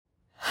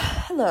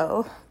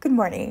Hello, good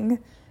morning.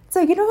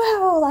 So you know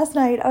how last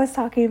night I was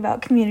talking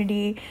about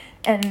community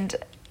and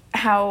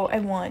how I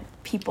want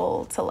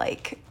people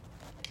to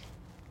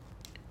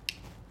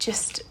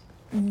just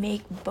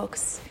make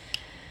books.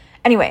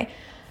 Anyway,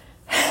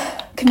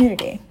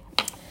 community.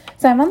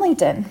 So I'm on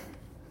LinkedIn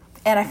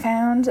and I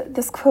found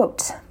this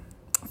quote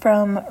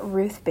from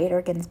Ruth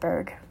Bader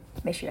Ginsburg.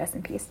 May she rest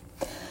in peace.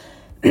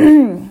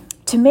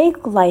 To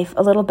make life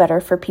a little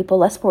better for people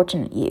less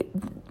fortunate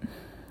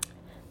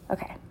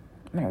Okay,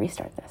 I'm going to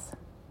restart this.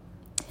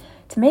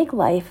 To make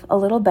life a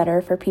little better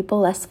for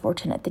people less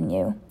fortunate than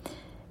you.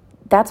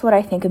 That's what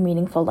I think a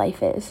meaningful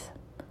life is.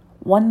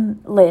 One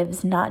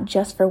lives not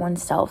just for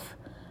oneself,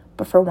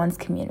 but for one's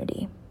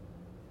community.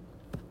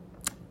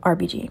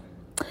 RBG.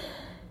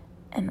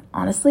 And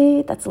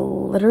honestly, that's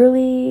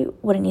literally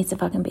what it needs to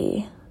fucking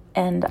be.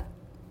 And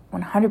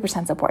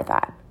 100% support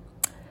that.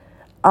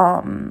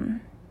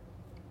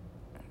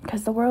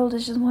 Because the world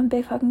is just one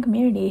big fucking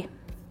community.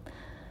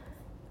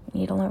 You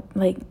need to learn,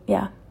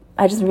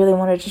 I just really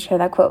wanted to share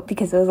that quote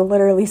because it was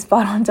literally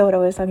spot on to what I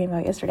was talking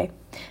about yesterday.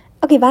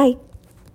 Okay, bye.